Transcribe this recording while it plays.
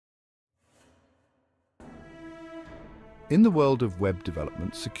In the world of web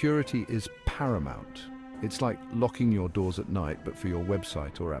development, security is paramount. It's like locking your doors at night, but for your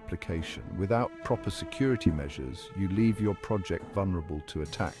website or application. Without proper security measures, you leave your project vulnerable to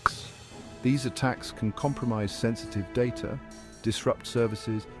attacks. These attacks can compromise sensitive data, disrupt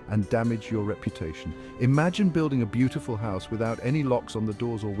services, and damage your reputation. Imagine building a beautiful house without any locks on the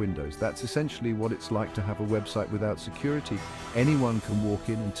doors or windows. That's essentially what it's like to have a website without security. Anyone can walk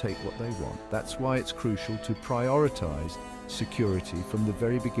in and take what they want. That's why it's crucial to prioritize security from the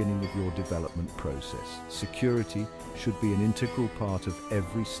very beginning of your development process. Security should be an integral part of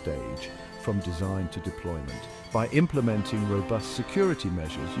every stage, from design to deployment. By implementing robust security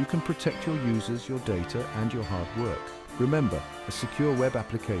measures, you can protect your users, your data, and your hard work. Remember, a secure web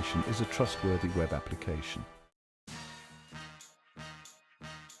application is a trustworthy web application.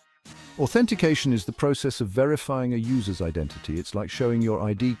 Authentication is the process of verifying a user's identity. It's like showing your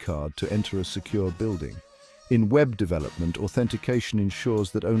ID card to enter a secure building. In web development, authentication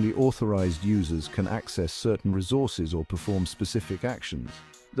ensures that only authorized users can access certain resources or perform specific actions.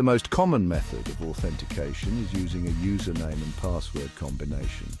 The most common method of authentication is using a username and password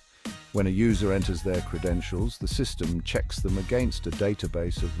combination. When a user enters their credentials, the system checks them against a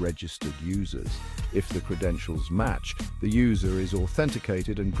database of registered users. If the credentials match, the user is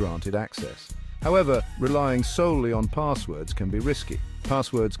authenticated and granted access. However, relying solely on passwords can be risky.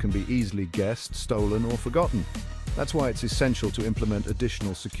 Passwords can be easily guessed, stolen, or forgotten. That's why it's essential to implement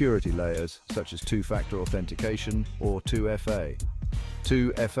additional security layers, such as two-factor authentication or 2FA.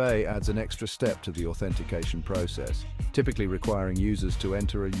 2FA adds an extra step to the authentication process, typically requiring users to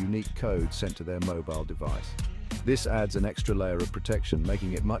enter a unique code sent to their mobile device. This adds an extra layer of protection,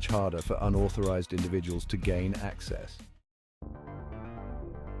 making it much harder for unauthorized individuals to gain access.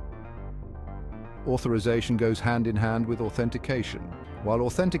 Authorization goes hand in hand with authentication. While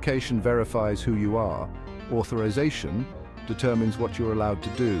authentication verifies who you are, authorization determines what you're allowed to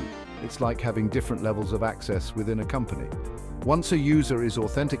do. It's like having different levels of access within a company. Once a user is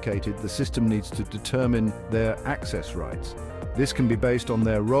authenticated, the system needs to determine their access rights. This can be based on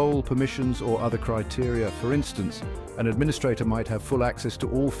their role, permissions, or other criteria. For instance, an administrator might have full access to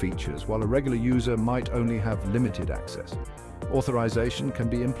all features, while a regular user might only have limited access. Authorization can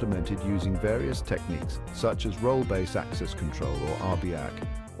be implemented using various techniques, such as role-based access control, or RBAC,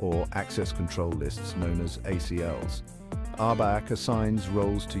 or access control lists, known as ACLs. RBAC assigns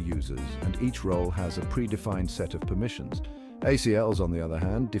roles to users, and each role has a predefined set of permissions. ACLs, on the other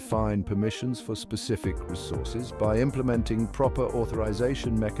hand, define permissions for specific resources. By implementing proper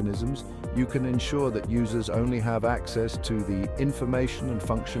authorization mechanisms, you can ensure that users only have access to the information and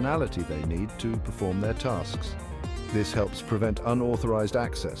functionality they need to perform their tasks. This helps prevent unauthorized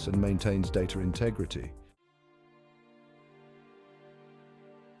access and maintains data integrity.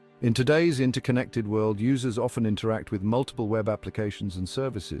 In today's interconnected world, users often interact with multiple web applications and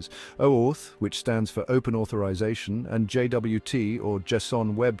services. OAuth, which stands for Open Authorization, and JWT, or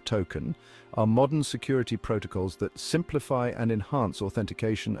JSON Web Token, are modern security protocols that simplify and enhance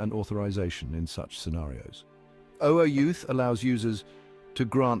authentication and authorization in such scenarios. OAuth allows users to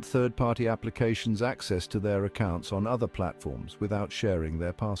grant third-party applications access to their accounts on other platforms without sharing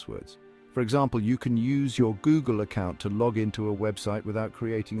their passwords. For example, you can use your Google account to log into a website without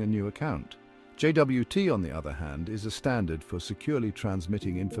creating a new account. JWT, on the other hand, is a standard for securely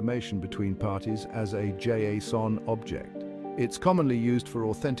transmitting information between parties as a JSON object. It's commonly used for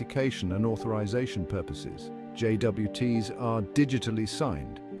authentication and authorization purposes. JWTs are digitally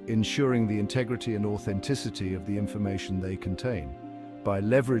signed, ensuring the integrity and authenticity of the information they contain. By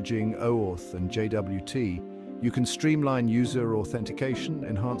leveraging OAuth and JWT, you can streamline user authentication,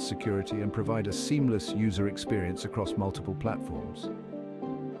 enhance security, and provide a seamless user experience across multiple platforms.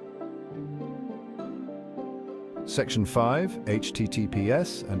 Section 5,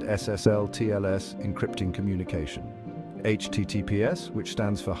 HTTPS and SSL/TLS Encrypting Communication. HTTPS, which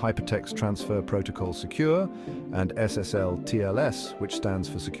stands for Hypertext Transfer Protocol Secure, and SSL/TLS, which stands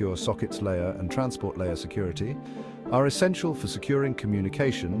for Secure Sockets Layer and Transport Layer Security, are essential for securing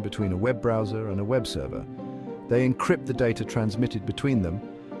communication between a web browser and a web server. They encrypt the data transmitted between them,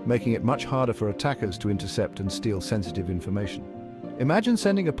 making it much harder for attackers to intercept and steal sensitive information. Imagine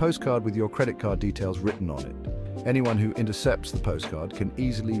sending a postcard with your credit card details written on it. Anyone who intercepts the postcard can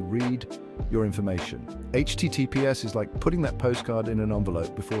easily read your information. HTTPS is like putting that postcard in an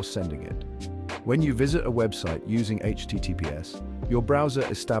envelope before sending it. When you visit a website using HTTPS, your browser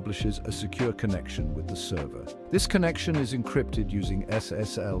establishes a secure connection with the server. This connection is encrypted using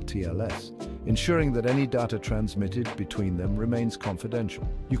SSL/TLS, ensuring that any data transmitted between them remains confidential.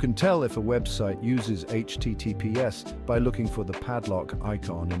 You can tell if a website uses HTTPS by looking for the padlock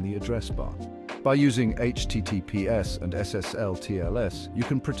icon in the address bar. By using HTTPS and SSL/TLS, you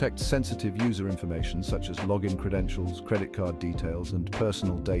can protect sensitive user information such as login credentials, credit card details, and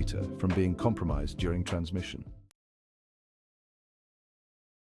personal data from being compromised during transmission.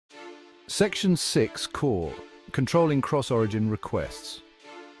 Section 6 Core, controlling cross-origin requests.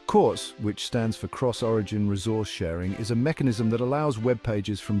 CORS, which stands for Cross-Origin Resource Sharing, is a mechanism that allows web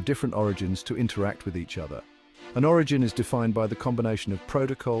pages from different origins to interact with each other. An origin is defined by the combination of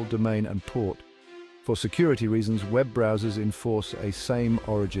protocol, domain, and port. For security reasons, web browsers enforce a same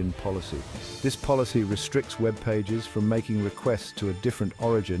origin policy. This policy restricts web pages from making requests to a different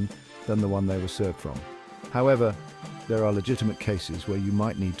origin than the one they were served from. However, there are legitimate cases where you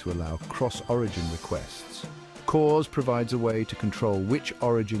might need to allow cross-origin requests. CORS provides a way to control which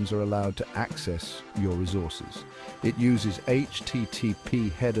origins are allowed to access your resources. It uses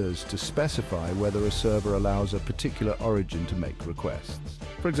HTTP headers to specify whether a server allows a particular origin to make requests.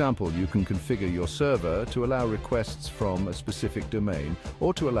 For example, you can configure your server to allow requests from a specific domain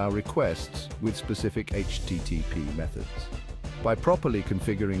or to allow requests with specific HTTP methods. By properly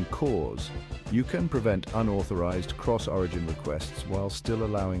configuring CORS, you can prevent unauthorized cross-origin requests while still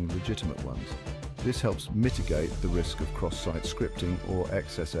allowing legitimate ones. This helps mitigate the risk of cross-site scripting or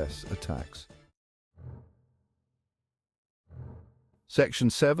XSS attacks.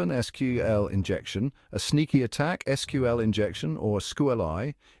 Section 7 SQL Injection. A sneaky attack, SQL injection, or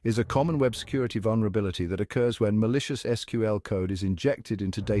SQLI, is a common web security vulnerability that occurs when malicious SQL code is injected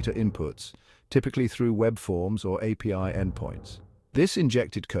into data inputs, typically through web forms or API endpoints. This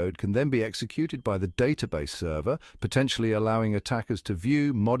injected code can then be executed by the database server, potentially allowing attackers to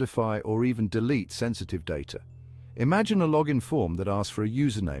view, modify, or even delete sensitive data. Imagine a login form that asks for a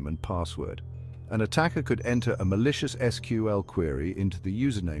username and password. An attacker could enter a malicious SQL query into the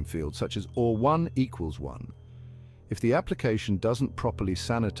username field, such as or1 equals 1. If the application doesn't properly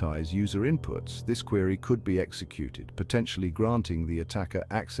sanitize user inputs, this query could be executed, potentially granting the attacker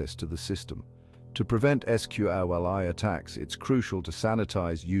access to the system. To prevent SQLI attacks, it's crucial to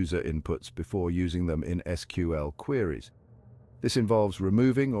sanitize user inputs before using them in SQL queries. This involves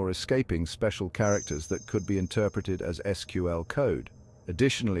removing or escaping special characters that could be interpreted as SQL code.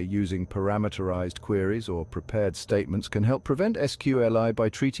 Additionally, using parameterized queries or prepared statements can help prevent SQLI by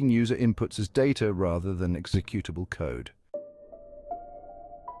treating user inputs as data rather than executable code.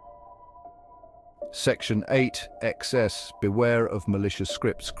 Section 8 XS. Beware of malicious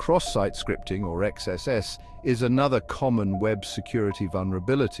scripts. Cross-site scripting, or XSS, is another common web security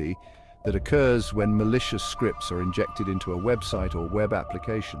vulnerability that occurs when malicious scripts are injected into a website or web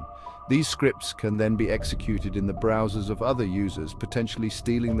application. These scripts can then be executed in the browsers of other users, potentially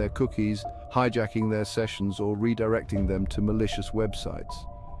stealing their cookies, hijacking their sessions, or redirecting them to malicious websites.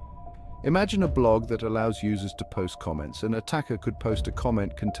 Imagine a blog that allows users to post comments. An attacker could post a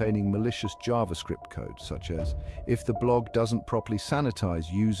comment containing malicious JavaScript code, such as, if the blog doesn't properly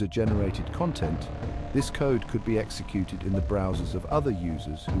sanitize user-generated content, this code could be executed in the browsers of other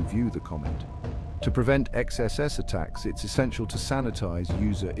users who view the comment. To prevent XSS attacks, it's essential to sanitize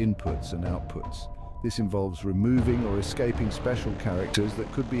user inputs and outputs. This involves removing or escaping special characters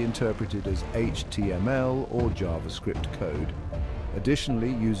that could be interpreted as HTML or JavaScript code.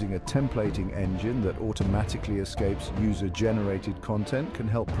 Additionally, using a templating engine that automatically escapes user-generated content can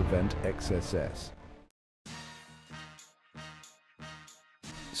help prevent XSS.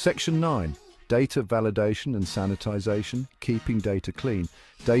 Section 9. Data validation and sanitization, keeping data clean.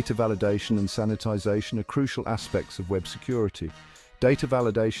 Data validation and sanitization are crucial aspects of web security. Data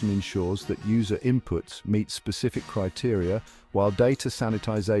validation ensures that user inputs meet specific criteria, while data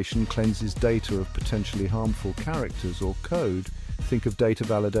sanitization cleanses data of potentially harmful characters or code. Think of data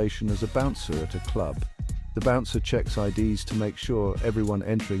validation as a bouncer at a club. The bouncer checks IDs to make sure everyone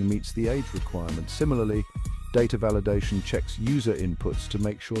entering meets the age requirement. Similarly, data validation checks user inputs to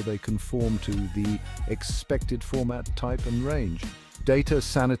make sure they conform to the expected format, type, and range. Data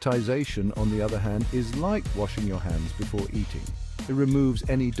sanitization, on the other hand, is like washing your hands before eating. It removes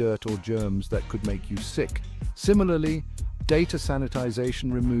any dirt or germs that could make you sick. Similarly, data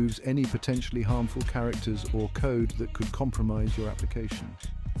sanitization removes any potentially harmful characters or code that could compromise your application.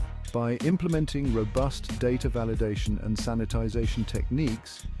 By implementing robust data validation and sanitization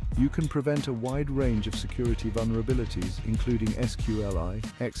techniques, you can prevent a wide range of security vulnerabilities, including SQLI,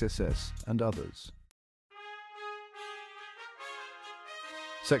 XSS, and others.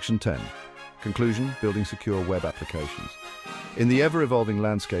 Section 10. Conclusion: building secure web applications. In the ever-evolving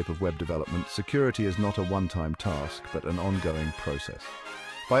landscape of web development, security is not a one-time task, but an ongoing process.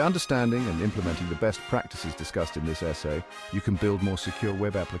 By understanding and implementing the best practices discussed in this essay, you can build more secure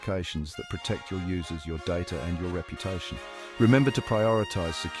web applications that protect your users, your data, and your reputation. Remember to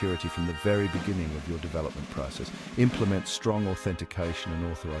prioritize security from the very beginning of your development process. Implement strong authentication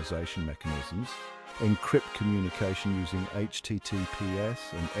and authorization mechanisms. Encrypt communication using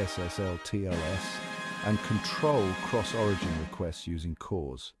HTTPS and SSL TLS, and control cross-origin requests using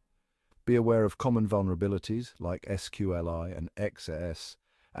CORS. Be aware of common vulnerabilities like SQLI and XS,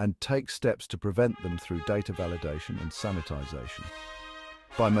 and take steps to prevent them through data validation and sanitization.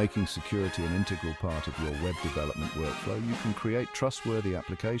 By making security an integral part of your web development workflow, you can create trustworthy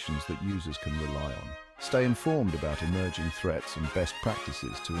applications that users can rely on. Stay informed about emerging threats and best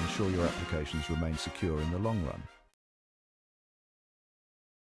practices to ensure your applications remain secure in the long run.